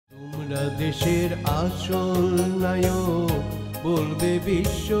বাংলাদেশের আসল নায়ক বলবে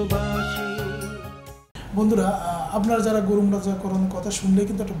বিশ্ববাসী। বন্ধুরা, আপনারা যারা গরু মোটাতাজাকরণের কথা শুনলে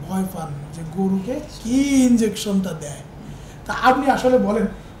কিন্তু একটা ভয় পান যে গরুকে কি ইনজেকশনটা দেয়। তা আপনি আসলে বলেন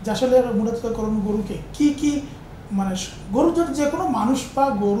যে আসলে মোটাতাজাকরণ গরুকে কি কি, মানে গরুর জন্য যে কোনো মানুষ বা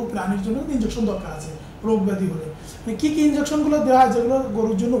গরু প্রাণীর জন্য ইনজেকশন দরকার আছে রোগ ব্যাধি হলে, কি কি ইনজেকশনগুলো দেওয়া হয় যেগুলো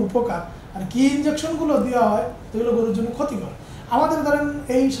গরুর জন্য উপকার, আর কি ইনজেকশনগুলো দেওয়া হয় যেগুলো গরুর জন্য ক্ষতিকর। আমাদের ধরেন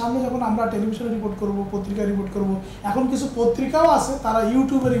এই সামনে যখন আমরা টেলিভিশনে রিপোর্ট করব, পত্রিকায় রিপোর্ট করব, এখন কিছু পত্রিকাও আছে তারা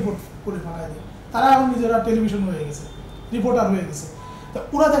ইউটিউবে রিপোর্ট করে ফাঁকায় দেয়, তারা এখন নিজেরা টেলিভিশন হয়ে গেছে, রিপোর্টার হয়ে গেছে। তো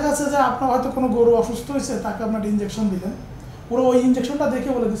ওরা দেখা যাচ্ছে যে আপনার হয়তো কোনো গরু অসুস্থ হয়েছে, তাকে আপনার ইনজেকশন দিলেন, ওরা ওই ইনজেকশনটা দেখে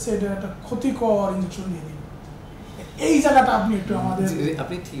বলে দিচ্ছে এটা একটা ক্ষতিকর ইনজেকশন দিয়ে দিন। এই জায়গাটা আপনি একটু আমাদের।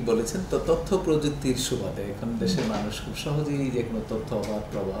 আপনি ঠিক বলেছেন। তো তথ্য প্রযুক্তির সুবাদে এখন দেশের মানুষ খুব সহজেই যে কোনো তথ্য অবাধ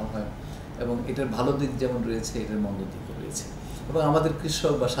প্রবাহ হয়, এবং এটার ভালো দিক যেমন রয়েছে এটার মন্দ দিকও রয়েছে, এবং আমাদের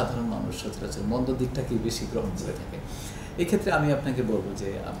কৃষক বা সাধারণ মানুষ সচরাচর মন্দ দিকটাকেই বেশি গ্রহণ করে থাকে। এক্ষেত্রে আমি আপনাকে বলবো যে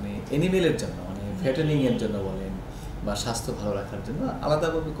আপনি অ্যানিমেলের জন্য, মানে ফ্যাটেনিংয়ের জন্য বলেন বা স্বাস্থ্য ভালো রাখার জন্য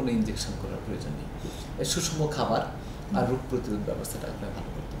আলাদাভাবে কোনো ইনজেকশন করার প্রয়োজন নেই। সুষম খাবার আর রোগ প্রতিরোধ ব্যবস্থাটা আপনার ভালো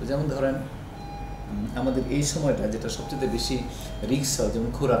করতে হবে। যেমন ধরেন আমাদের এই সময়টা যেটা সবচেয়ে বেশি রিস্ক হয়, যেমন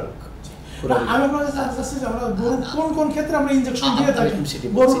খোরা রোগ।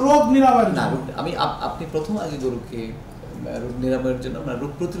 আপনি প্রথম আগে গরুকে রোগ নিরাময়ের জন্য,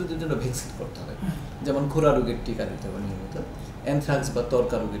 রোগ প্রতিরোধের জন্য ভ্যাকসিন করতে হবে। যেমন খোরা রোগের টিকা দিতে হবে নিয়মিত, অ্যানথ্রাক্স বা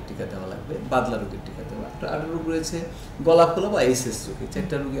তরকা রোগের টিকা দেওয়া লাগবে, বাদলা রোগের টিকা দেওয়া। আর রোগ রয়েছে গলা ফোলা বা এসএস রোগ, এই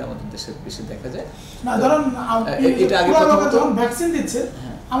চারটা রোগী আমাদের দেশে বেশি দেখা যায়। এটা আগে ভ্যাকসিন দিচ্ছে,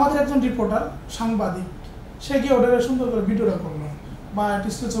 আমাদের একজন রিপোর্টার সাংবাদিক সে গিয়ে ওটা সুন্দর করে ভিডিওটা করলো বা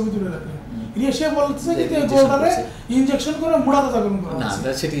টিস্টের ছবি তুলে রাখলেন, সে বলছে যে গরুটারে ইনজেকশন করে মোটাতাজাকরণ করা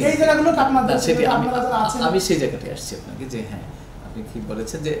হচ্ছে। এই জায়গাগুলো আপনাদের আমি সেই জায়গাতে আসছি আপনাকে যে হ্যাঁ আপনি ঠিক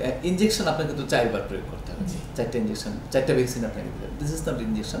বলেছেন যে ইনজেকশন আপনাকে তো 4 বার প্রয়োগ করতে হবে, 4টা ইনজেকশন, 4টা ভ্যাকসিন আপনাকে দিতে হবে। দিস ইজ নট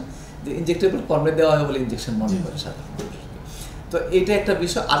ইনজেকশন, যে ইনজেক্টেবল ফর্মে দেওয়া হয় বলে ইনজেকশন মনে করে সাধারণ মানুষ। তো এটা একটা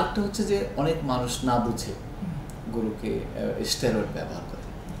বিষয়। আরেকটা হচ্ছে যে অনেক মানুষ না বুঝে গরুকে স্টেরয়েড ব্যবহার করে,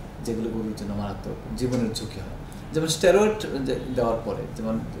 যেগুলো গরুর জন্য মারাত্মক জীবনের ঝুঁকি হয়। যেমন স্টেরয়েড দেওয়ার পরে,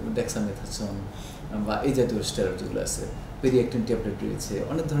 যেমন ডেক্সামেথাসোন বা এই জাতীয় স্টেরয়েড যেগুলো আছে, পেরিঅ্যাক্টিন ট্যাবলেট রয়েছে,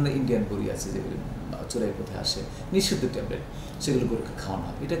 অনেক ধরনের ইন্ডিয়ান বড়ি আছে যেগুলো চোরাই পথে আসে, নিষিদ্ধ ট্যাবলেট, সেগুলো গরুকে খাওয়ানো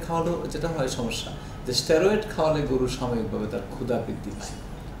হয়। এটা খাওয়ালেও যেটা হয় সমস্যা, যে স্টেরয়েড খাওয়ালে গরু সাময়িকভাবে তার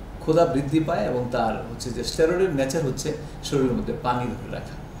ক্ষুধা বৃদ্ধি পায়, এবং তার হচ্ছে যে স্টেরয়েডের নেচার হচ্ছে শরীরের মধ্যে পানি ধরে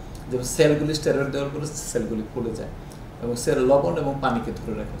রাখা। যেমন সেলগুলি স্টেরয়েড দেওয়ার পরে সেলগুলি ফুলে যায়, এবং লবণ এবং পানিকে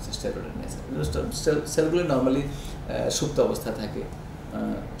ধরে রাখা হচ্ছে স্টেরয়েডের নেচার। সেলগুলি নর্মালি সুপ্ত অবস্থায় থাকে,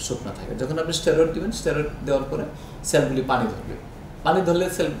 শুকনা থাকে। যখন আপনি স্টেরয়েড দেবেন, স্টেরয়েড দেওয়ার পরে সেলগুলি পানি ধরলে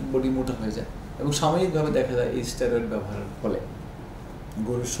সেল বডি মোটা হয়ে যায়, এবং সাময়িকভাবে দেখা যায় এই স্টেরয়েড ব্যবহারের ফলে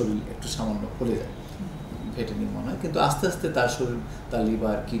গরুর শরীর একটু সামান্য ফুলে যায়, ফেটেনিং মনে হয়। কিন্তু আস্তে আস্তে তার শরীর, তার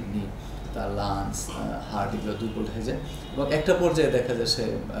লিভার, কিডনি, তার লাংস, হার্ট এগুলো দুর্বল হয়ে যায়, এবং একটা পর্যায়ে দেখা যায় সে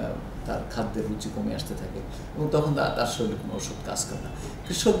তার খাদ্যের রুচি কমে আসতে থাকে, এবং তখন তার শরীরে কোনো ওষুধ কাজ করে না।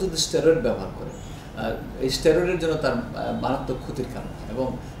 কৃষক যদি স্টেরয়েড ব্যবহার করে, এই স্টেরয়েডের জন্য তার মারাত্মক ক্ষতির কারণ হয়, এবং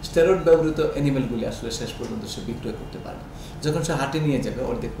স্টেরয়েড ব্যবহৃত অ্যানিমেলগুলি আসলে শেষ পর্যন্ত সে বিক্রয় করতে পারে না। যখন সে হাটে নিয়ে যাবে,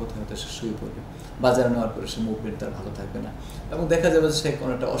 অর্ধেক পথে হয়তো সে শুয়ে পড়বে, বাজারে নেওয়ার পরে সে মুভমেন্ট তার ভালো থাকবে না, এবং দেখা যাবে যে সে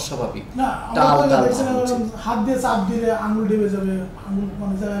কোনো একটা অস্বাভাবিক হাত দিয়ে চাপ দিলে আঙুল ডেবে যাবে,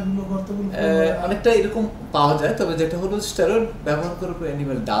 অনেকটা এরকম পাওয়া যায়। তবে যেটা হলো স্টেরয়েড ব্যবহার করার পর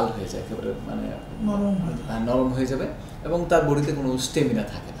অ্যানিমেল ডাল হয়ে যায়, একেবারে মানে নরম হয়ে যাবে, এবং তার বডিতে কোনো স্টেমিনা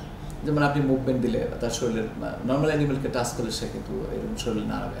থাকে না। যেমন আপনি মুভমেন্ট দিলে তার শরীরের, নর্মাল অ্যানিমেলকে টাচ করলে সে কিন্তু এরকম শরীরে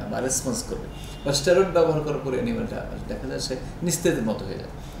নাড়াবে বা রেসপন্স করবে, বা স্টেরয়েড ব্যবহার করার পরে অ্যানিমেলটা দেখা যায় সে নিস্তেজের মতো হয়ে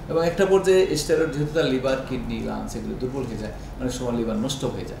যায়, এবং একটা পর্যায়ে স্টেরয়েড যেহেতু তার লিভার, কিডনি, লাংস এগুলো দুর্বল হয়ে যায়, অনেক সময় লিভার নষ্ট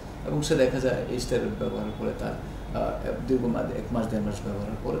হয়ে যায়, এবং সে দেখা যায় এই স্টেরয়েড ব্যবহারের পরে তার দীর্ঘ 1 মাস 1.5 মাস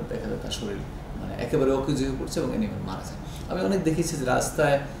ব্যবহারের পরে দেখা যায় তার শরীর মানে একেবারে অকেজ হয়ে পড়ছে, এবং অ্যানিমেল মারা যায়। আমি অনেক দেখেছি যে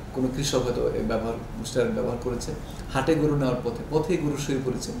রাস্তায় কোনো কৃষক হয়তো স্টেরয়েড ব্যবহার করেছে, হাটে গরু নেওয়ার পথেই গরু শুয়ে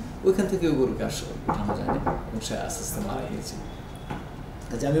পড়েছে, ওইখান থেকে ওই গরুকে উঠানো যায় না, এবং সে আস্তে আস্তে মারা গিয়েছে।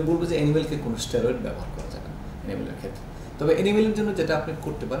 আচ্ছা, আমি বলবো যে অ্যানিমেলকে কোনো স্টেরয়েড ব্যবহার করা যাবে না অ্যানিমেলের ক্ষেত্রে। তবে অ্যানিমেলের জন্য যেটা আপনি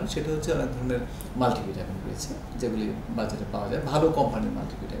করতে পারেন সেটা হচ্ছে অনেক ধরনের মাল্টিভিটামিন রয়েছে, যেগুলি বাজারে পাওয়া যায়, ভালো কোম্পানির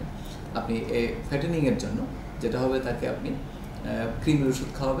মাল্টিভিটামিন। আপনি এই ফ্যাটেনিংয়ের জন্য যেটা হবে, তাকে আপনি ক্রিমের ওষুধ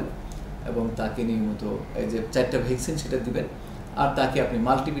খাওয়াবেন, এবং তাকে নিয়মিত এই যে 4টা ভ্যাকসিন সেটা দিবেন, আর তাকে আপনি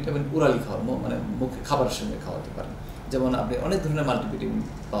মাল্টিভিটামিন ওরালি খাওয়ানো, মানে মুখে খাবারের সঙ্গে খাওয়াতে পারেন। যেমন আপনি অনেক ধরনের মাল্টিভিটামিন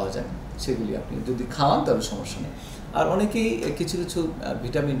পাওয়া যায়, সেগুলি আপনি যদি খাওয়ান তাহলে সমস্যা নেই। আর অনেকেই কিছু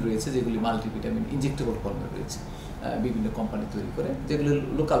ভিটামিন রয়েছে যেগুলি মাল্টিভিটামিন ইনজেক্টেবল ফর্মে রয়েছে, বিভিন্ন কোম্পানি তৈরি করে, যেগুলো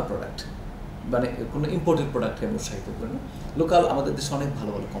লোকাল প্রোডাক্ট, মানে কোনো ইম্পোর্টেড প্রোডাক্টকে আমি উৎসাহিত করি না। লোকাল আমাদের দেশে অনেক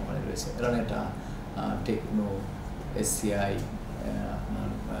ভালো ভালো কোম্পানি রয়েছে, এটা টেকনো, এসসিআই,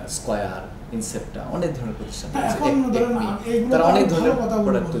 স্কয়ার, ইনসেপ্টা, অনেক ধরনের প্রতিষ্ঠান তারা অনেক ধরনের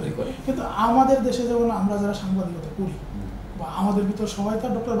প্রোডাক্ট তৈরি করে। কিন্তু আমাদের দেশে যেমন আমরা যারা সাংবাদিকতা করি বা আমাদের ভিতর সবাই তো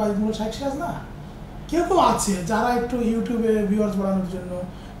ডক্টর বাইজিদ শেখ সিরাজ না, কেউ কেউ আছে যারা একটু ইউটিউবে ভিউয়ার্স বাড়ানোর জন্য,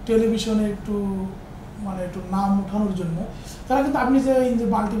 টেলিভিশনে একটু নাম উঠানোর জন্য তারা কিন্তু আপনি যে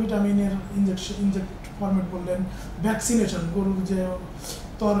মাল্টিভিটামিনের ইনজেক্ট ফরম্যাট বললেন, ভ্যাকসিনেশন, গরুর যে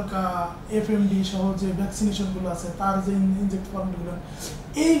তরকা, এফএমডি সহ যে ভ্যাকসিনেশনগুলো আছে তার যে ইনজেক্ট ফরম্যাটগুলো,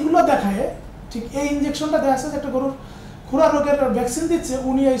 এইগুলো দেখায়। ঠিক এই ইনজেকশনটা দেখা যাচ্ছে যে একটা গরুর খুরা রোগের ভ্যাকসিন দিচ্ছে,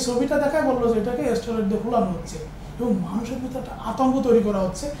 উনি এই ছবিটা দেখায় বললো যে এটাকে স্টেরয়েড দিয়ে ফুলানো হচ্ছে, এবং মানুষের ভিতরে একটা আতঙ্ক তৈরি করা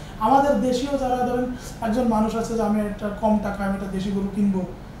হচ্ছে। আমাদের দেশীয় যারা ধরেন একজন মানুষ আছে যে আমি একটা কম টাকায় আমি একটা দেশি গরু কিনবো,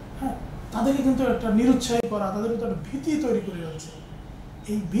 হ্যাঁ, তাদেরকে কিন্তু একটা নিরুৎসাহী করা, তাদের ভিতরে একটা ভীতি তৈরি করে যাচ্ছে।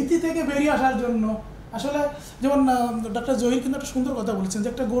 এই ভীতি থেকে বেরিয়ে আসার জন্য আসলে যেমন ডক্টর জহির কিন্তু একটা সুন্দর কথা বলেছেন যে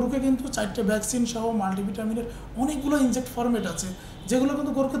একটা গরুকে কিন্তু 4টে ভ্যাকসিন সহ মাল্টিভিটামিনের অনেকগুলো ইনজেক্ট ফরম্যাট আছে যেগুলো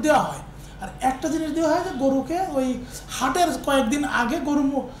কিন্তু গরুকে দেওয়া হয়। আর একটা জিনিস দেওয়া হয় যে গরুকে ওই হাটের কয়েকদিন আগে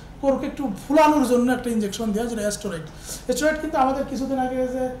গরুকে একটু ফুলানোর জন্য একটা ইনজেকশন দেওয়া, যেটা স্টেরয়েড। স্টেরয়েড কিন্তু আমাদের কিছুদিন আগে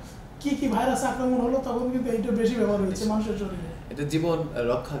যে কি ভাইরাস আক্রমণ হলো তখন কিন্তু এইটা বেশি ব্যবহার হয়েছে মানুষের শরীরে। এটা জীবন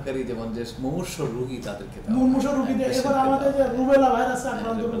রক্ষাকারী, যেমন যে মুমূর্ষ রোগী তাদেরকে মুমূর্ষ রোগীদের। এবার আমাদের যে রুবেলা ভাইরাসে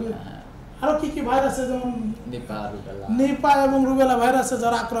আক্রান্ত রোগী, আরো কি ভাইরাসে যেমন নিপা এবং রুবেলা ভাইরাসে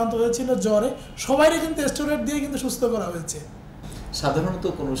যারা আক্রান্ত হয়েছিল জ্বরে, সবাইকে কিন্তু স্টেরয়েড দিয়ে কিন্তু সুস্থ করা হয়েছে। সাধারণত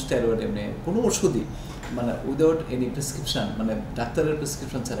কোনো স্টেরয়েড এমনি কোনো ওষুধই মানে উইদাউট এনি প্রেসক্রিপশন, মানে ডাক্তারের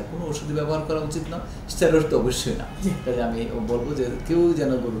প্রেসক্রিপশন ছাড়া কোনো ওষুধই ব্যবহার করা উচিত না। স্টেরয়েড তো অবশ্যই না। তাহলে আমি বলবো যে কেউ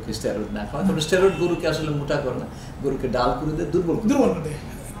যেন গরুকে স্টেরয়েড না খাওয়া, কারণ স্টেরয়েড গরুকে আসলে মোটা করে না, গরুকে ডাল করে দেয়, দুর্বল করে দেয়।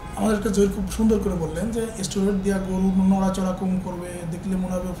 আমাদেরকে জহির খুব সুন্দর করে বললেন যে স্টেরয়েড দেওয়া গরু নড়াচড়া কম করবে, দেখলে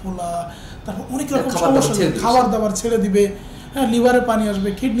মনে হবে ফোলা, তারপর অনেক রকম সমস্যা, খাবার দাবার ছেড়ে দিবে, হ্যাঁ, লিভারে পানি আসবে,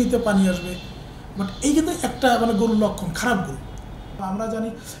 কিডনিতে পানি আসবে। বাট এই কিন্তু একটা গরুর লক্ষণ, খারাপ গরু। আমরা জানি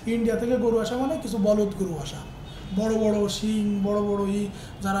ইন্ডিয়া থেকে গরু আসা মানে কিছু বলদ গরু আসা, বড় বড় শিং, বড় বড়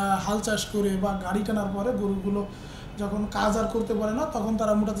যারা হাল চাষ করে বা গাড়ি টানার পরে গরুগুলো যখন কাজ আর করতে পারে না তখন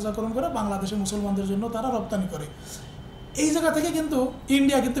তারা মোটাতাজাকরণ করে বাংলাদেশে মুসলমানদের জন্য তারা রপ্তানি করে। এই জায়গা থেকে কিন্তু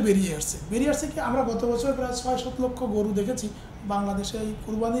ইন্ডিয়া কিন্তু বেরিয়ে আসছে কি, আমরা গত বছর প্রায় 6-7 লক্ষ গরু দেখেছি বাংলাদেশে। এই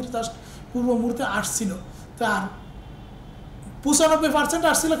কুরবানির জাস্ট পূর্ব মুহূর্তে আসছিল, তার 95%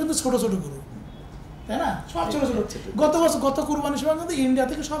 আসছিল কিন্তু ছোট ছোট গরু, তাই না? সব ছোট ছোট। গত কুরবানির সময় কিন্তু ইন্ডিয়া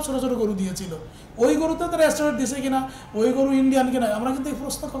থেকে সব ছোট ছোট গরু দিয়েছিল। ওই গরুতে তারা স্টেরয়েড দিছে কিনা, ওই গরু ইন্ডিয়ান কিনা, আমরা কিন্তু এই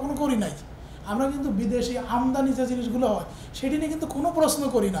প্রশ্ন কখনো করি নাই। আমরা কিন্তু বিদেশি আমদানি যে জিনিসগুলো হয় সেটি নিয়ে কিন্তু কোনো প্রশ্ন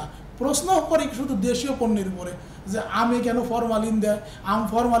করি না। প্রশ্ন করি শুধু দেশীয় পণ্যের উপরে, যে আমে কেন ফরমালিন দেয়, আম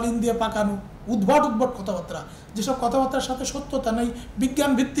ফরমালিন দিয়ে পাকানো, উদ্ভট কথাবার্তা, যেসব কথাবার্তার সাথে সত্যতা নেই,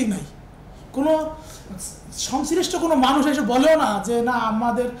 বিজ্ঞান ভিত্তিক নাই। কোনো সংশ্লিষ্ট কোনো মানুষ এসে বলেও না যে না,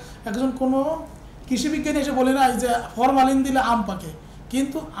 আমাদের একজন কোনো কৃষি বিজ্ঞানী এসে বলে না যে ফরমালিন দিলে আম পাকে,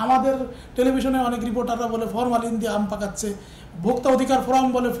 কিন্তু আমাদের টেলিভিশনে অনেক রিপোর্টাররা বলে ফরমালিন দিয়ে আম পাকাচ্ছে, ভোক্তা অধিকার ফোরাম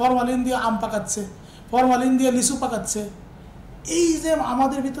বলে ফরমালিন দিয়ে আম পাকাচ্ছে, ফরমালিন দিয়ে লিচু পাকাচ্ছে। এই যে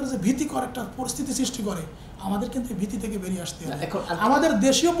আমাদের ভিতরে যে ভীতিকর একটা পরিস্থিতি সৃষ্টি করে, আমাদের কিন্তু ভীতি থেকে বেরিয়ে আসতে হবে। আমাদের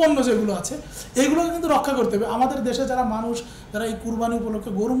দেশীয় পণ্য যেগুলো আছে এগুলোকে কিন্তু রক্ষা করতে হবে। আমাদের দেশে যারা মানুষ যারা এই কুরবানি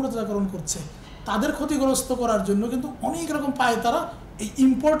উপলক্ষে গরু মোটাতাজাকরণ করছে তাদের ক্ষতিগ্রস্ত করার জন্য কিন্তু অনেক রকম পায় তারা এই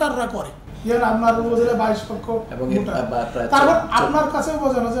ইম্পোর্টাররা করে। আপনার উপজেলা 22 লক্ষ, তারপর আপনার কাছে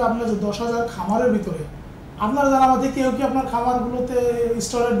বোঝানো যে আপনার 10,000 খামারের ভিতরে আপনার জানা মতে কেউ কি আপনার খামারগুলোতে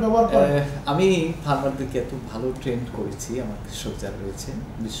স্টেরয়েড ব্যবহার করে? আমি ফার্মারদেরকে এত ভালো ট্রেন্ড করেছি, আমার কৃষক যারা রয়েছে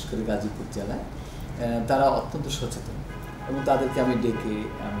বিশেষ করে গাজীপুর জেলায়, তারা অত্যন্ত সচেতন এবং তাদেরকে আমি ডেকে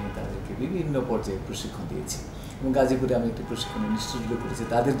আমি তাদেরকে বিভিন্ন পর্যায়ে প্রশিক্ষণ দিয়েছি। এবং গাজীপুরে আমি একটি প্রশিক্ষণ ইনস্টিটিউট করেছি,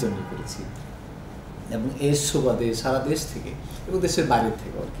 তাদের জন্য করেছি। এবং এর সুবাদে সারা দেশ থেকে এবং দেশের বাইরের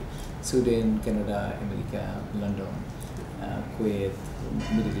থেকে আর কি, Sweden, Canada, America, London, Kuwait,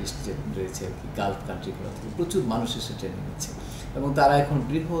 middle east যে রয়েছে আর কি, গালফ কান্ট্রিগুলো থেকে প্রচুর মানুষ এসে ট্রেনিং নিচ্ছে এবং তারা এখন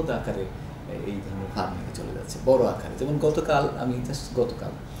বৃহৎ আকারে এই ধরনের ফার্মিংয়ে চলে যাচ্ছে, বড় আকারে। যেমন গতকাল আমি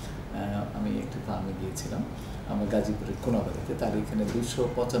একটি ফার্মে গিয়েছিলাম আমার গাজীপুরের কোনাবাড়িতে, তার এখানে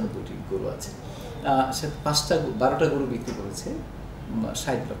 295টি গরু আছে। সে 12টা গরু বিক্রি করেছে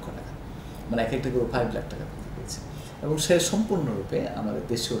 60 লক্ষ টাকা, মানে এক একটা গরু 5 লাখ টাকা বিক্রি করেছে। এবং সে সম্পূর্ণরূপে আমাদের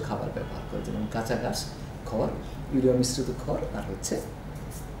দেশীয় খাবার ব্যবহার করে, যেমন কাঁচা ঘাস, খড়, ইউরিয়া মিশ্রিত খড়, আর হচ্ছে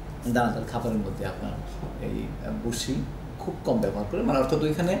দানাদার খাবারের মধ্যে আপনার এই বসি খুব কম ব্যবহার করে। মানে অর্থাৎ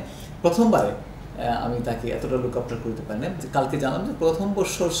ওইখানে প্রথমবারে আমি তাকে এতটা লুক আফটার করতে পারি না। কালকে জানলাম যে প্রথম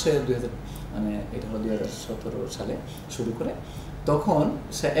বছর সে 2017 সালে শুরু করে, তখন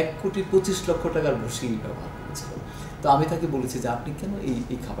সে 1,25,00,000 টাকার বসি ব্যবহার করেছিল। তো আমি তাকে বলেছি যে আপনি কেন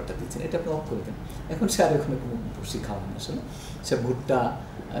এই খাবারটা দিচ্ছেন, এটা আপনি অফ করে দেন। এখন সে আর এখানে কোনো বসি খাওয়ান না, আসলে সে ভুট্টা,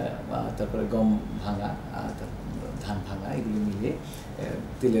 তারপরে গম ভাঙা, ধান ভাঙা এগুলি মিলিয়ে,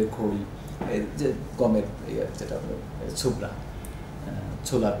 তেলের খই, যে গমের যেটা ছোবরা,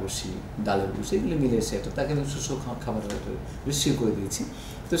 ছোলার বসি, ডালের বসি, এগুলি মিলিয়ে সে তাকে আমি সুষম খাবারের রিসিভ করে দিয়েছি।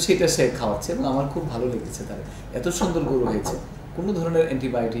 তো সেটা সে খাওয়াচ্ছে এবং আমার খুব ভালো লেগেছে। তার এত সুন্দর গরু হয়েছে, কোনো ধরনের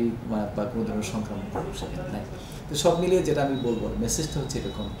অ্যান্টিবায়োটিক বা কোনো ধরনের সংক্রমণ সেখানে নাই। তো সব মিলিয়ে যেটা আমি বলবো, মেসেজটা হচ্ছে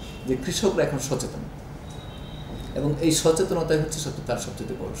এরকম যে কৃষকরা এখন সচেতন, এবং এই সচেতনতাই হচ্ছে তার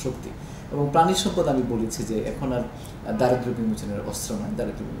সবচেয়ে বড় শক্তি। এবং প্রাণী সম্পদ আমি বলেছি যে এখন আর দারিদ্র বিমোচনের অস্ত্র নয়,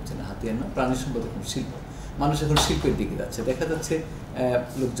 দারিদ্র বিমোচনের হাতিয়ার নয়, প্রাণী সম্পদ এখন শিল্প। মানুষ এখন শিল্পের দিকে যাচ্ছে। দেখা যাচ্ছে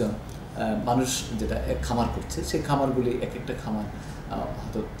লোকজন, মানুষ যেটা খামার করছে, সেই খামারগুলি এক একটা খামার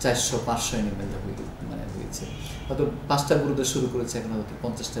হয়তো 400-500 অ্যানিমেল হয়েছে। হয়তো 5টা গরুতে শুরু করেছে, এখন হয়তো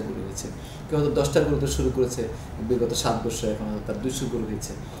 50টা গরু হয়েছে। কেউ হয়তো 10টা গরুতে শুরু করেছে বিগত 7 বছর, এখন হয়তো তার 200 গরু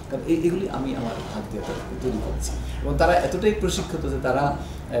হয়েছে। কারণ এগুলি আমি আমার হাত দিয়ে তাদেরকে তৈরি করেছি, এবং তারা এতটাই প্রশিক্ষিত যে তারা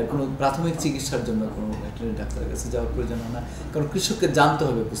কোনো প্রাথমিক চিকিৎসার জন্য কোনো ভেটেরিনারি ডাক্তারের কাছে যাওয়ার প্রয়োজন হয় না। কারণ কৃষককে জানতে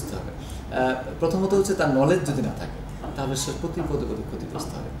হবে, বুঝতে হবে। প্রথমত হচ্ছে তার নলেজ যদি না থাকে তাহলে সে প্রতি পদে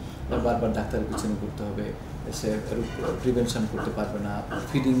ক্ষতিগ্রস্ত হবে। বারবার ডাক্তারের পিছনে করতে হবে, সে প্রিভেনশন করতে পারবে না,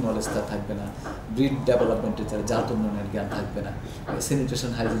 ফিডিং নলেজ তার থাকবে না, ব্রিড ডেভেলপমেন্টের যারা জাত উন্নয়নের জ্ঞান থাকবে না,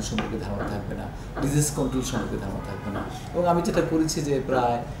 স্যানিটেশন হাইজিন সম্পর্কে ধারণা থাকবে না, ডিজিজ কন্ট্রোল সম্পর্কে ধারণা থাকবে না। এবং আমি যেটা করেছি যে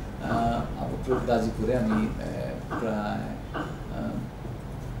প্রায় গাজীপুরে আমি প্রায়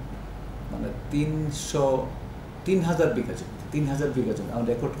 3,000 বিঘা জমি, 3,000 বিঘা জমি আমার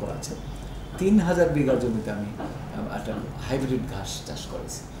রেকর্ড করা আছে। 3,000 বিঘা জমিতে আমি একটা হাইব্রিড ঘাস চাষ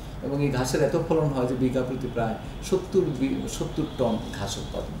করেছি, এবং এই ঘাসের এত ফলন হয় যে বিঘা প্রতি প্রায় 70 টন ঘাস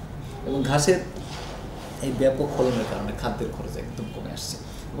উৎপাদন। এবং ঘাসের এই ব্যাপক ফলনের কারণে খাদ্যের খরচ একদম কমে আসছে।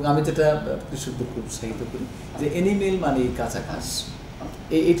 এবং আমি যেটা কৃষকদেরকে উৎসাহিত করি যে অ্যানিমেল মানে কাঁচা ঘাস,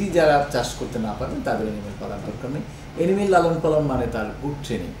 এটি যারা চাষ করতে না পারেন তাদের অ্যানিমেল পালার দরকার নেই। অ্যানিমেল লালন পালন মানে তার গুড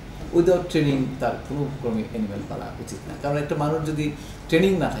ট্রেনিং, উইদাউট ট্রেনিং তার কোনো ক্রমে অ্যানিমেল পালা উচিত না। কারণ একটা মানুষ যদি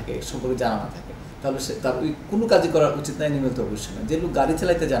ট্রেনিং না থাকে, সম্পর্কে জানা না থাকে, তাহলে সে তার ওই কোনো কাজই করা উচিত না। অ্যানিমেল তো অবশ্যই না। যে লোক গাড়ি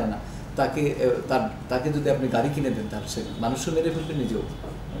চালাইতে জানে না, তাকে যদি আপনি গাড়ি কিনে দেন, তাহলে সে মানুষও মেরে ফেলবে, নিজেও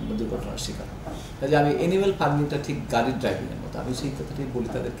দুর্ঘটনার শিকার। কাজে আমি অ্যানিমেল ফার্মিংটা ঠিক গাড়ির ড্রাইভিংয়ের মতো, আমি সেই কথাটাই বলি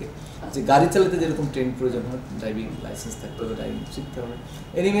তাদেরকে যে গাড়ি চালাতে যেরকম ট্রেন প্রয়োজন হয়, ড্রাইভিং লাইসেন্স থাকতে হবে, ড্রাইভিং শিখতে হবে,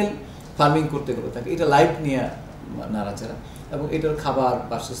 অ্যানিমেল ফার্মিং করতে গেলে তাকে এটা লাইফ নিয়ে নাড়াচাড়া, এবং এটার খাবার,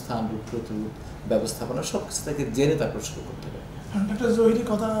 বাসস্থান, রোগ প্রতিরোধ, ব্যবস্থাপনা সব কিছু তাকে জেনে তারপর শুরু করতে হবে। একটা জহিরি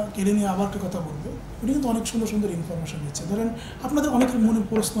কথা কেড়ে নিয়ে আবার একটা কথা বলবো, উনি কিন্তু অনেক সুন্দর সুন্দর ইনফরমেশন দিচ্ছে। ধরেন আপনাদের অনেকের মনে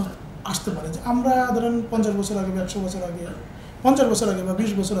প্রশ্ন আসতে পারে যে আমরা ধরেন 50 বছর আগে, 100 বছর আগে, 50 বছর আগে বা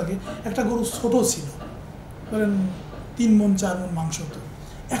 20 বছর আগে একটা গরু ছোট ছিল, ধরেন 3 মণ 4 মণ মাংস হতো।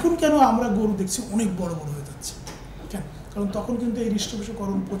 এখন কেন আমরা গরু দেখছি অনেক বড় বড় হয়ে যাচ্ছে? কেন? কারণ তখন কিন্তু এই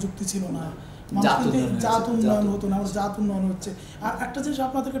হৃষ্টপুষ্টকরণ প্রযুক্তি ছিল না, জাত উন্নয়ন হতো না, আমার জাত উন্নয়ন হচ্ছে। আর একটা জিনিস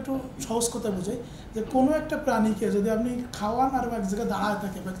আপনাদেরকে একটু সহজ কথা বোঝাই, যে কোনো একটা প্রাণীকে যদি আপনি খাওয়ান আর এক জায়গায় দাঁড়ায়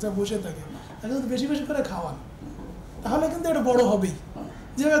থাকে বা এক জায়গায় বসে থাকে, তাকে যদি বেশি বেশি করে খাওয়ান তাহলে কিন্তু এটা বড় হবেই।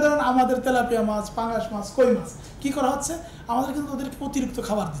 যেভাবে ধরুন আমাদের তেলাপিয়া মাছ, পাঙ্গাস মাছ, কই মাছ কী করা হচ্ছে, আমাদের কিন্তু ওদেরকে অতিরিক্ত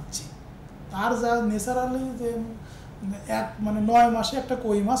খাবার দিচ্ছি। তার যা ন্যাচারালি যে 9 মাসে একটা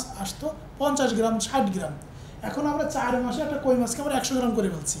কই মাছ আসতো 50 গ্রাম 60 গ্রাম, এখন আমরা 4 মাসে একটা কই মাছকে আমরা 100 গ্রাম করে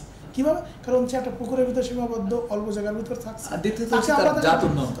ফেলছি। কিভাবে? কারণ সে একটা পুকুরের ভিতরে সীমাবদ্ধ, অল্প জায়গার ভিতরে থাকছে।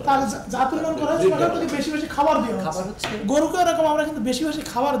 জাত উন্নয়ন করা হচ্ছে, বেশি বেশি খাবার দেওয়া হচ্ছে। গরুকে এরকম আমরা কিন্তু বেশি বেশি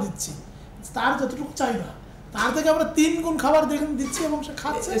খাবার দিচ্ছি, তার যতটুকু চাহিদা তার থেকে আমরা 3 গুণ খাবার দিচ্ছি, এবং সে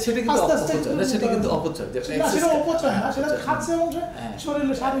খাচ্ছে। সেটা কিন্তু অপচয়, সেটা অপচয় না, সেটা খাচ্ছে এবং সে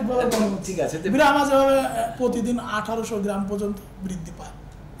শরীরে শারীরিকভাবে বড় হচ্ছে। ঠিক আছে, বিরামা যেভাবে প্রতিদিন 1800 গ্রাম পর্যন্ত বৃদ্ধি পায়,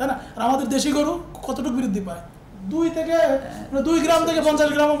 তাই না? আর আমাদের দেশি গরু কতটুকু বৃদ্ধি পায়? 2 গ্রাম থেকে 50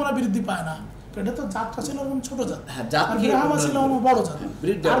 গ্রাম আমরা বৃদ্ধি পায় না। এটা তো জাতটা ছিল এরকম ছোট জাত, আর বিরামা ছিল বড় জাত।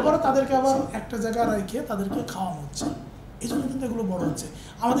 তারপরে তাদেরকে আবার একটা জায়গায় রেখে তাদেরকে খাওয়ানো হচ্ছে, এই জন্য কিন্তু এগুলো বড় হচ্ছে।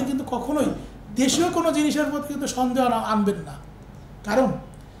 আমাদের কিন্তু কখনোই দেশীয় কোনো জিনিসের প্রতি কিন্তু সন্দেহ আনবেন না। কারণ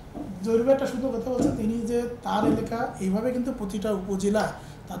জরুরি একটা শুধু কথা বলছেন তিনি, যে তার এলাকা এইভাবে কিন্তু প্রতিটা উপজেলা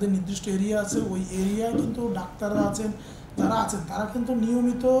তাদের নির্দিষ্ট এরিয়া আছে, ওই এরিয়ায় কিন্তু ডাক্তাররা আছেন, যারা আছেন তারা কিন্তু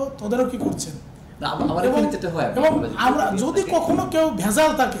নিয়মিত তদারকি করছেন। এবং আমরা যদি কখনো কেউ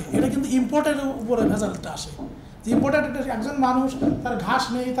ভেজাল থাকে, এটা কিন্তু ইম্পোর্টের উপরে ভেজালটা আসে। যে ইম্পোর্টেড একজন মানুষ, তার ঘাস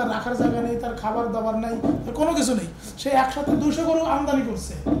নেই, তার রাখার জায়গা নেই, তার খাবার দাবার নেই, তার কোনো কিছু নেই, সে একসাথে 200 গরু আমদানি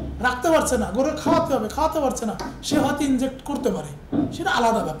করছে, রাখতে পারছে না, গরু খাওয়াতে পারছে না, সে হয়তো ইনজেক্ট করতে পারে, সেটা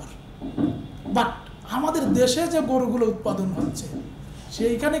আলাদা ব্যাপার। বাট আমাদের দেশে যে গরুগুলো উৎপাদন হচ্ছে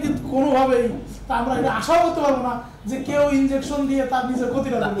সেইখানে কিন্তু কোনোভাবেই আমরা এটা আশাও করতে পারবো না যে কেউ ইনজেকশন দিয়ে তার নিজের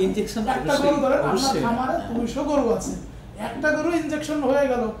ক্ষতিটা করবে। ইনজেকশন একটা গরু ধরেন আপনার খামারে 200 গরু আছে, একটা গরু ইনজেকশন হয়ে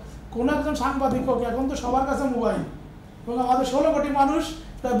গেল, কোন একজন সাংবাদিক হোক, এখন তো সবার কাছে মোবাইল, এবং আমাদের 16 কোটি মানুষ,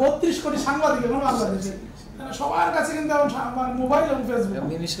 প্রায় 32 কোটি সাংবাদিক এখন বাংলাদেশে, সবার কাছে কিন্তু এখন মোবাইল এবং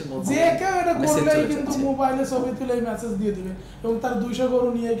ফেসবুক, যে কেউ এটা করলেই কিন্তু মোবাইলে ছবি তুলে মেসেজ দিয়ে দিবে এবং তার 200 গরু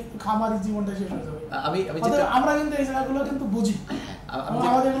নিয়ে খামারি জীবনটা শেষ হয়ে যাবে। আমরা কিন্তু এই জায়গাগুলো কিন্তু বুঝি,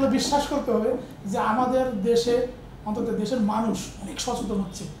 আমাদের এগুলো বিশ্বাস করতে হবে যে আমাদের দেশে, অন্তত দেশের মানুষ অনেক সচেতন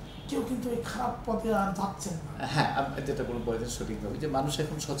হচ্ছে, কেউ কিন্তু এই খারাপ পথে আর যাচ্ছে না। হ্যাঁ, যেটা বলে বলেছেন সঠিকভাবে, যে মানুষ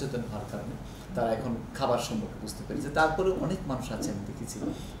এখন সচেতন হওয়ার কারণে তারা এখন খাবার সম্পর্কে বুঝতে পেরেছে। তারপরেও অনেক মানুষ আছে, আমি দেখেছি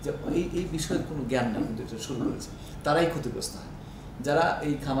যে এই বিষয়ে কোনো জ্ঞান নেই, কিন্তু এটা শুরু করেছে, তারাই ক্ষতিগ্রস্ত হয়। যারা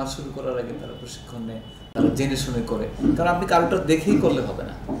এই খামার শুরু করার আগে তারা প্রশিক্ষণ নেয়, তারা জেনে শুনে করে, কারণ আপনি কারোটা দেখেই করলে হবে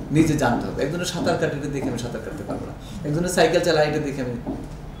না, নিজে জানতে হবে। একজনের সাঁতার কাটে এটা দেখে আমি সাঁতার কাটতে পারবো না, একজনের সাইকেল চালায় এটা দেখে আমি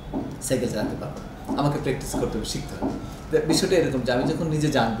সাইকেল চালাতে পারবো না, আমাকে প্র্যাকটিস করতে হবে, শিখতে হবে। বিষয়টা এরকম যে আমি যখন নিজে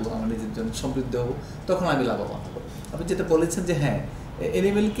জানবো, আমার নিজের জন্য সমৃদ্ধ হবো, তখন আমি লাভবান হবো। আপনি যেটা বলেছেন যে হ্যাঁ,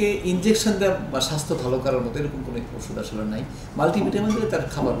 অ্যানিমেলকে ইনজেকশন দেওয়া বা স্বাস্থ্য ভালো করার মতো এরকম কোনো ওষুধ আসলে নাই। মাল্টিভিটামিন দিলে তার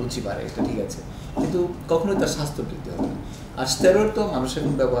খাবার রুচি বাড়ে, এটা ঠিক আছে, কিন্তু কখনোই তার স্বাস্থ্য বৃদ্ধি হবে না। আর স্টেরয়েড তো মানুষ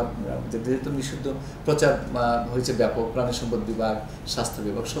এখন ব্যবহার, যেহেতু নিষিদ্ধ প্রচার হয়েছে ব্যাপক, প্রাণী সম্পদ বিভাগ, স্বাস্থ্য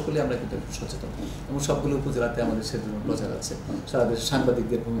বিভাগ, সকলে আমরা কিন্তু একটু সচেতন, এবং সবগুলো উপজেলাতে আমাদের সেজন্য প্রচার আছে। সারা দেশে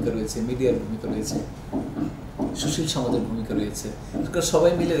সাংবাদিকদের ভূমিকা রয়েছে, মিডিয়ার ভূমিকা রয়েছে, সুশীল সমাজের ভূমিকা রয়েছে।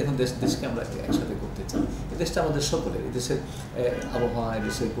 সবাই মিলে এখন দেশকে আমরা একসাথে করতে চাই। এই দেশটা আমাদের সকলের, এই দেশের আবহাওয়া, এই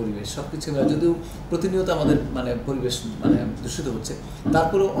দেশের পরিবেশ সব কিছু, যদিও প্রতিনিয়ত আমাদের পরিবেশ দূষিত হচ্ছে,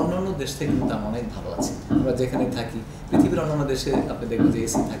 তারপরেও অন্যান্য দেশ থেকে কিন্তু আমরা অনেক ভালো আছি। আমরা যেখানে থাকি, পৃথিবীর অন্যান্য দেশে আপনি দেখবেন যে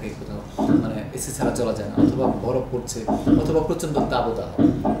এসি থাকে কোথাও, এসি ছাড়া চলা যায় না, অথবা বরফ পড়ছে, অথবা প্রচণ্ড তাপদাহ,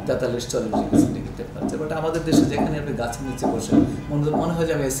 43-44 ডিগ্রি সেন্টিগ্রেড টেম্পারেচার। বাট আমাদের দেশে যেখানে আপনি গাছের নিচে বসে মনে হয়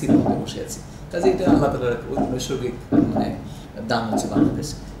যে আমি এসির মধ্যে বসে আছি। কাজে এটা আল্লাহ তাআলার নৈসর্গিক দাম হচ্ছে বাংলাদেশ।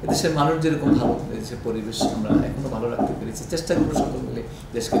 এদেশের মানুষ যেরকম ভালো, এদেশের পরিবেশ আমরা এখনো ভালো রাখতে পেরেছি, চেষ্টা করবো সকল মিলে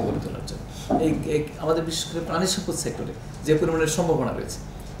দেশকে গড়ে তোলার জন্য। আমাদের বিশেষ করে প্রাণী সম্পদ সেক্টরে যে পরিমাণে সম্ভাবনা রয়েছে,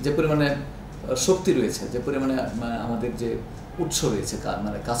 যে পরিমাণে শক্তি রয়েছে, যে পরিমাণে আমাদের যে উৎস রয়েছে,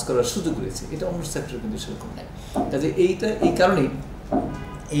 কাজ করার সুযোগ রয়েছে, এটা অন্য সেক্টরে কিন্তু সেরকম নেই। কাজে এই কারণেই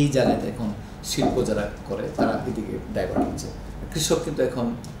এই জায়গাতে এখন শিল্প যারা করে তারা এদিকে ডাইভার্ট হচ্ছে। কৃষক কিন্তু এখন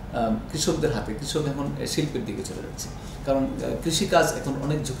কৃষকদের হাতে, কৃষক এখন শিল্পের দিকে চলে যাচ্ছে, কারণ কৃষিকাজ এখন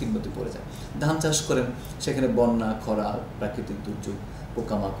অনেক ঝুঁকির মধ্যে পড়ে যায়। ধান চাষ করেন, সেখানে বন্যা, খরা, প্রাকৃতিক দুর্যোগ,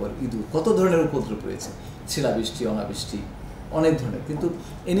 পোকামাকড়, ইঁদুর, কত ধরনের উপদ্রব রয়েছে, শিলাবৃষ্টি, অনাবৃষ্টি, অনেক ধরনের। কিন্তু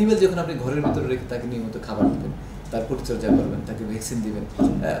অ্যানিমেল যখন আপনি ঘরের ভিতরে রেখে তাকে নিয়মিত খাবার দেবেন, তার পরিচর্যা করবেন, তাকে ভ্যাকসিন দিবেন,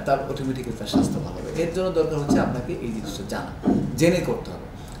 তার অটোমেটিক্যালি তার স্বাস্থ্য ভালো হবে। এর জন্য দরকার হচ্ছে আপনাকে এই জিনিসটা জানা, জেনে করতে হবে।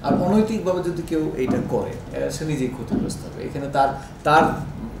 আর অনৈতিকভাবে যদি কেউ এইটা করে, সে নিজেই ক্ষতিগ্রস্ত হবে। এখানে তার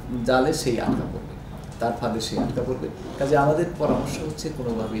জালে সেই আটকা পড়বে, তার ফাঁদে সেই আটকা পড়বে। কাজে আমাদের পরামর্শ হচ্ছে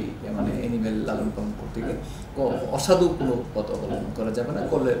কোনোভাবেই অ্যানিমেল লালন পালন করতে গিয়ে অসাধু কোনো পথ অবলম্বন করা যাবে না।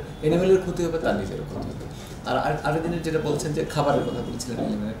 করলে অ্যানিমেলের ক্ষতি হবে, তার নিজেরও ক্ষতি হবে। আর আরেকদিনের যেটা বলছেন যে খাবারের কথা বলেছিলেন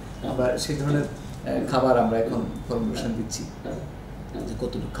অ্যানিমেলের, আমরা সেই ধরনের খাবার আমরা এখন ফর্মুলেশন দিচ্ছি যে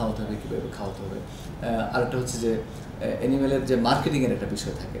কতটুকু খাওয়াতে হবে, কীভাবে খাওয়াতে হবে। আরেকটা হচ্ছে যে অ্যানিমেলের যে মার্কেটিংয়ের একটা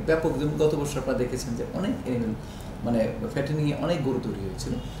বিষয় থাকে ব্যাপক। যেমন গত বছর আপনারা দেখেছেন যে অনেক অ্যানিমেল ফ্যাটেনিংয়ে অনেক গরু তৈরি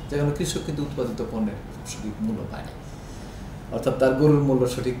হয়েছিল, যেখানে কৃষক কিন্তু উৎপাদিত পণ্যের সঠিক মূল্য পায় না, অর্থাৎ তার গরুর মূল্য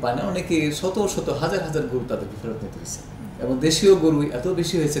সঠিক পায় না। অনেকে শত হাজার গরু তাদেরকে ফেরত নিতে হয়েছে, এবং দেশীয় গরু এত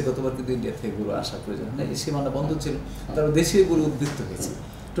বেশি হয়েছে, গতবার কিন্তু ইন্ডিয়া থেকে গরু আসার প্রয়োজন নেই, সীমানা বন্ধ ছিল, তারপর দেশীয় গরু উদ্বৃত্ত হয়েছে।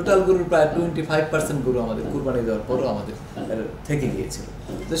 টোটাল গরুর প্রায় 25% গরু আমাদের কুরবানি দেওয়ার পরও আমাদের থেকে গিয়েছিল।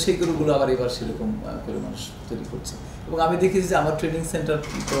 তো সেই গরুগুলো আবার এবার সেরকম করে মানুষ তৈরি করছে। এবং আমি দেখেছি যে আমার ট্রেনিং সেন্টার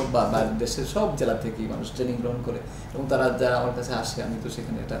তো বা দেশের সব জেলা থেকেই মানুষ ট্রেনিং গ্রহণ করে, এবং তারা যারা আমার কাছে আসে, আমি তো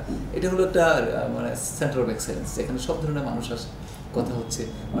সেখানে এটা হলো একটা সেন্টার অফ এক্সেলেন্স, যেখানে সব ধরনের মানুষ আসে, কথা হচ্ছে,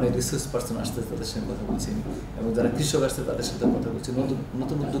 অনেক রিসোর্স পার্সন আসতেছে, তাদের সঙ্গে কথা বলছি, এবং যারা কৃষক আসছে তাদের সাথে কথা বলছি,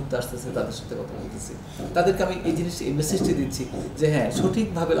 নতুন উদ্যোক্তা আসতেছে তাদের সাথে কথা বলতেছি। তাদেরকে আমি এই মেসেজটি দিচ্ছি যে হ্যাঁ,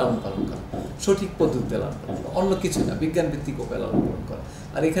 সঠিকভাবে লালন পালন করা, সঠিক পদ্ধতিতে লালন পালন করা, অন্য কিছু না, বিজ্ঞান ভিত্তিক উপায়ে লালন পালন করা।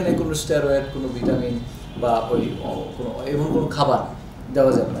 আর এখানে কোনো স্টেরয়েড, কোনো ভিটামিন বা এমন কোনো খাবার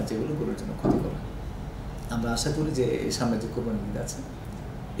দেওয়া যাবে না যেগুলো গরুর জন্য ক্ষতিকর। আমরা আশা করি যে সামনে যে কোরবানি ঈদ আছে,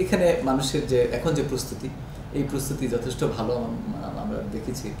 এখানে মানুষের যে এখন যে প্রস্তুতি, এই প্রস্তুতি যথেষ্ট ভালো আমরা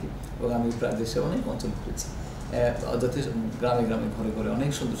দেখেছি আর কি। এবং আমি প্রায় দেশে অনেক অঞ্চল ঘুরেছি, যথেষ্ট গ্রামে ঘরে অনেক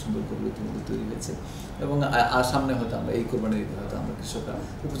সুন্দর গরু ইতিমধ্যে তৈরি হয়েছে। এবং আর সামনে হয়তো আমরা এই কোরবানির ঈদে হয়তো আমরা কৃষকরা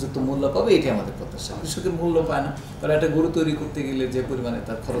উপযুক্ত মূল্য পাবে, এটাই আমাদের প্রত্যাশা। কৃষকের মূল্য পায় না, কারণ একটা গরু তৈরি করতে গেলে যে পরিমাণে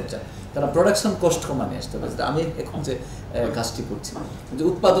তার খরচ যায়, তারা প্রোডাকশন কস্ট কমানো আসতে হবে। আমি এখন যে কাজটি করছি, যে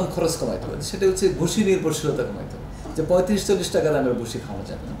উৎপাদন খরচ কমাইতে হবে, সেটা হচ্ছে ঘুষি নির্ভরশীলতা কমাইতে হবে। যে 35-40 টাকা দামের বসি খাওয়ানো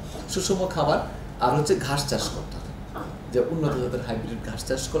যাবে না, সুষম খাবার আর হচ্ছে ঘাস চাষ করতে হবে, যে উন্নত জাতের হাইব্রিড ঘাস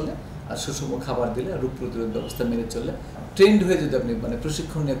চাষ করলে আর সুষম খাবার দিলে রোগ প্রতিরোধ ব্যবস্থা মেনে চললে ট্রেন্ড হয়ে যদি আপনি মানে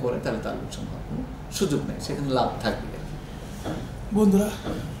প্রশিক্ষণ নিয়ে করেন তাহলে তার লোকসান হওয়ার কোনো সুযোগ নেই, সেখানে লাভ থাকবে। বন্ধুরা,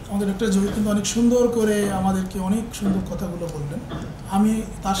 আমাদের একটা জমি কিন্তু অনেক সুন্দর করে আমাদেরকে অনেক সুন্দর কথাগুলো বললেন। আমি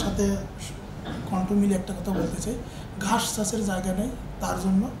তার সাথে কণ্ঠ মিলে একটা কথা বলতে চাই, ঘাস চাষের জায়গা নেই তার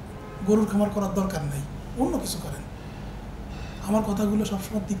জন্য গরুর খামার করার দরকার নেই, অন্য কিছু করেন। আমার কথাগুলো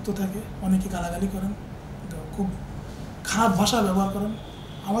সবসময় তিক্ত থাকে, অনেকে গালাগালি করেন, খুব খারাপ ভাষা ব্যবহার করেন,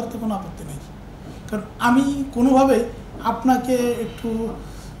 আমার তো কোনো আপত্তি নেই, কারণ আমি কোনোভাবেই আপনাকে একটু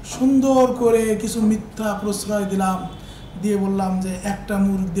সুন্দর করে কিছু মিথ্যা প্রশ্রয় দিলাম, দিয়ে বললাম যে একটা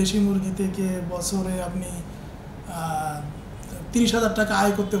দেশি মুরগি থেকে বছরে আপনি 30,000 টাকা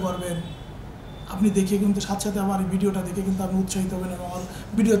আয় করতে পারবেন। আপনি দেখে কিন্তু সাথে সাথে আমার ভিডিওটা দেখে কিন্তু আপনি উৎসাহিত হবেন এবং আমার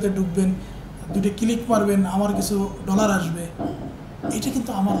ভিডিওতে ঢুকবেন, দুটো ক্লিক মারবেন, আমার কিছু ডলার আসবে। এটা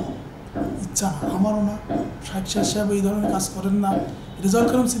কিন্তু আমার ইচ্ছা না, আমারও না। শাইখ সাহেব এই ধরনের কাজ করেন না, রেজাউল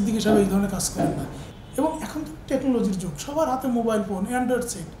করিম সিদ্দিকী সাহেব এই ধরনের কাজ করেন না। এবং এখন তো টেকনোলজির যুগ, সবার হাতে মোবাইল ফোন, অ্যান্ড্রয়েড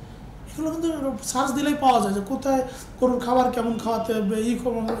সেট, এগুলো কিন্তু সার্চ দিলেই পাওয়া যায় যে কোথায় গরুর খাবার কেমন খাওয়াতে হবে,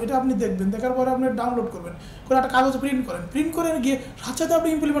 এটা আপনি দেখবেন, দেখার পরে আপনি ডাউনলোড করবেন, করে একটা কাগজে প্রিন্ট করেন, প্রিন্ট করে গিয়ে সাথে সাথে আপনি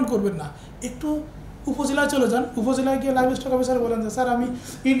ইমপ্লিমেন্ট করবেন না, একটু উপজেলায় চলে যান, উপজেলায় গিয়ে লাইভ স্টক অফিসার বলেন যে স্যার আমি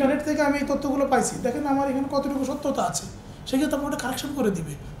ইন্টারনেট থেকে আমি এই তথ্যগুলো পাইছি, দেখেন আমার এখানে কতটুকু সত্যতা আছে, সেক্ষেত্রে আপনি ওটা কারেকশন করে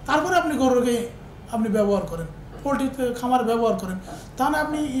দিবে, তারপরে আপনি গরুকে আপনি ব্যবহার করেন, পোলট্রিতে খামার ব্যবহার করেন। তাহলে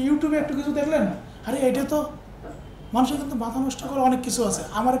আপনি ইউটিউবে একটু কিছু দেখলেন, আরে এটা তো মানুষের কিন্তু মাথা নষ্ট করে অনেক কিছু আছে।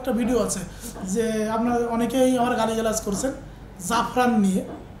 আমার একটা ভিডিও আছে যে আপনার অনেকেই আমার গালিগালাজ করছেন জাফরান নিয়ে,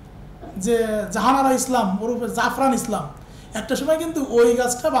 যে জাহানারা ইসলাম ওরূপে জাফরান ইসলাম, একটা সময় কিন্তু ওই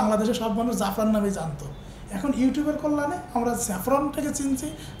গাছটা বাংলাদেশে সব মানুষ জাফরান নামে জানতো। এখন ইউটিউবের কল্যাণে আমরা স্যাফরনটাকে চিনছি,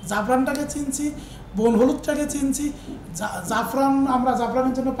 জাফরানটাকে চিনছি, বন হলুদটাকে চিনছি। জাফরান, আমরা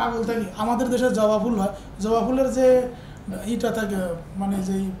জাফরানের জন্য পাগল থাকি। আমাদের দেশে জবা ফুল হয়, জবা ফুলের যে ইটা থাকে, মানে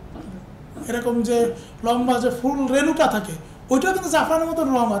যেই এরকম যে লম্বা যে ফুল রেণুটা থাকে, ওইটাও কিন্তু জাফরানের মতন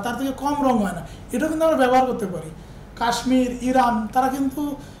রঙ হয়, তার থেকে কম রঙ হয় না। এটাও কিন্তু আমরা ব্যবহার করতে পারি। কাশ্মীর, ইরান, তারা কিন্তু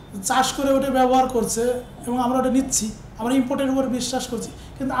চাষ করে ওটা ব্যবহার করছে এবং আমরা ওটা নিচ্ছি, আমরা ইম্পোর্টের উপর বিশ্বাস করছি।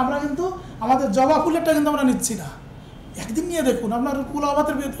 কিন্তু আমরা কিন্তু আমাদের জবা ফুলেরটা কিন্তু আমরা নিচ্ছি না। একদিন নিয়ে দেখুন, আপনার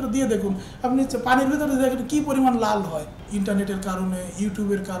পোলাওভাতের ভেতরে দিয়ে দেখুন, আপনি পানির ভেতরে দেখুন কী পরিমাণ লাল হয়। ইন্টারনেটের কারণে,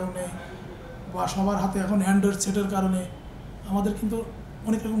 ইউটিউবের কারণে, বা সবার হাতে এখন অ্যান্ড্রয়েড সেটের কারণে আমাদের কিন্তু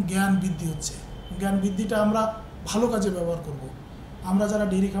অনেক রকম জ্ঞান বৃদ্ধি হচ্ছে। জ্ঞান বৃদ্ধিটা আমরা ভালো কাজে ব্যবহার করব। আমরা যারা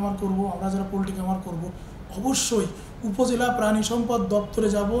ডেইরি খামার করব, আমরা যারা পোলট্রি খামার করব, অবশ্যই উপজেলা প্রাণী সম্পদ দপ্তরে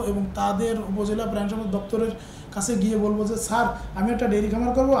যাব এবং তাদের উপজেলা প্রাণী সম্পদ দপ্তরের কাছে গিয়ে বলবো যে স্যার আমি একটা ডেইরি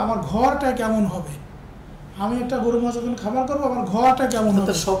খামার করব, আমার ঘরটা কেমন হবে, আমি একটা গরু মাছ যখন খামার করবো আমার ঘরটা কেমন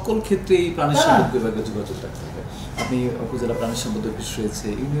হবে। সকল ক্ষেত্রে এই প্রাণী সম্পদ বিভাগে যোগাযোগ রাখতে হবে। আপনি উপজেলা প্রাণী সম্পদ অফিস রয়েছে,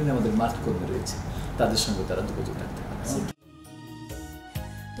 ইউনিয়নে আমাদের মাঠ কর্মী রয়েছে, তাদের সঙ্গে তারা যোগাযোগ রাখতে পারে।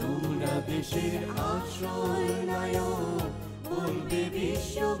 তোমরা দেশের আসল নায়ক, বলবে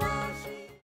বিশ্ববাসী।